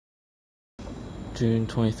June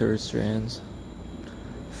 23rd Strands.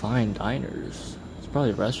 Fine diners. It's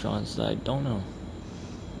probably restaurants that I don't know.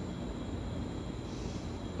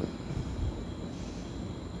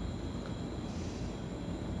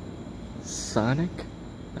 Sonic?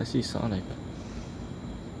 I see Sonic.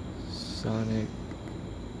 Sonic.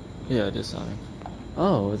 Yeah, it is Sonic.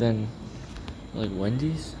 Oh, then, like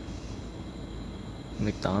Wendy's?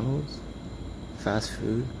 McDonald's? Fast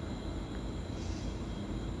food?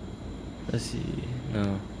 Let's see.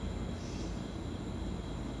 No.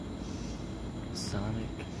 Sonic.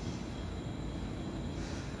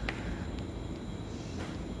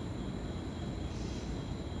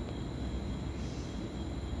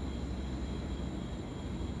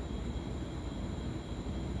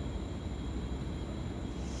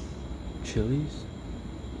 Chili's?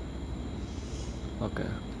 Okay.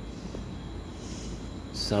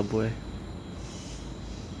 Subway.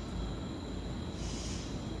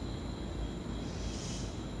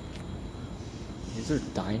 These are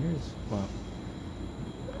diners? Wow.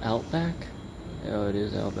 Outback? Oh, it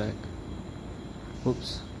is Outback.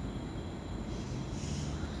 Whoops.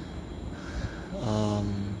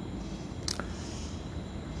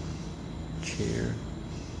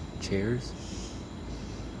 Chairs?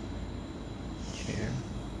 Chair.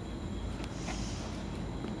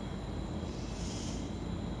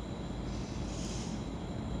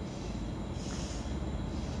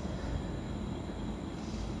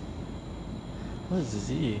 What is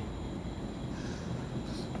Z?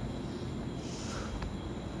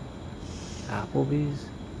 Applebee's?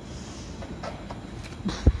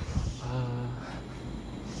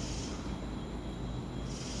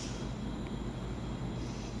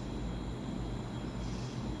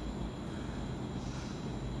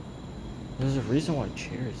 There's a reason why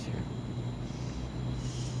chairs here.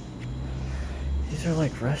 These are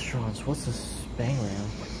like restaurants. What's this Bangram?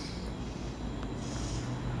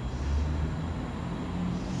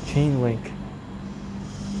 Chain link.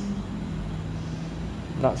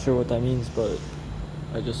 Not sure what that means, but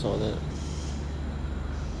I just saw that.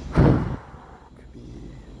 Could be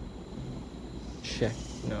check.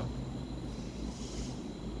 No.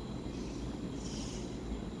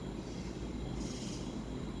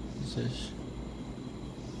 What's this?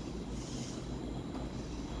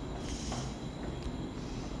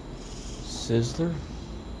 Sizzler?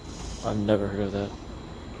 I've never heard of that.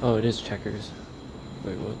 Oh, it is Checkers.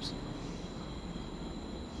 Wait, whoops.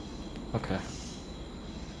 Okay.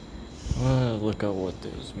 I'm gonna look up what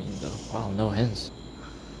those mean though. Wow, no hints.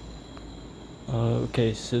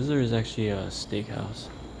 Okay, Sizzler is actually a steakhouse.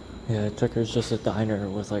 Yeah, Checkers just a diner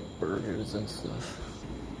with like burgers and stuff.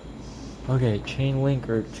 Okay, chain link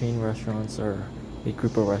or chain restaurants are a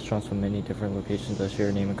group of restaurants with many different locations that share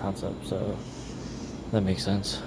a name and concept, so that makes sense.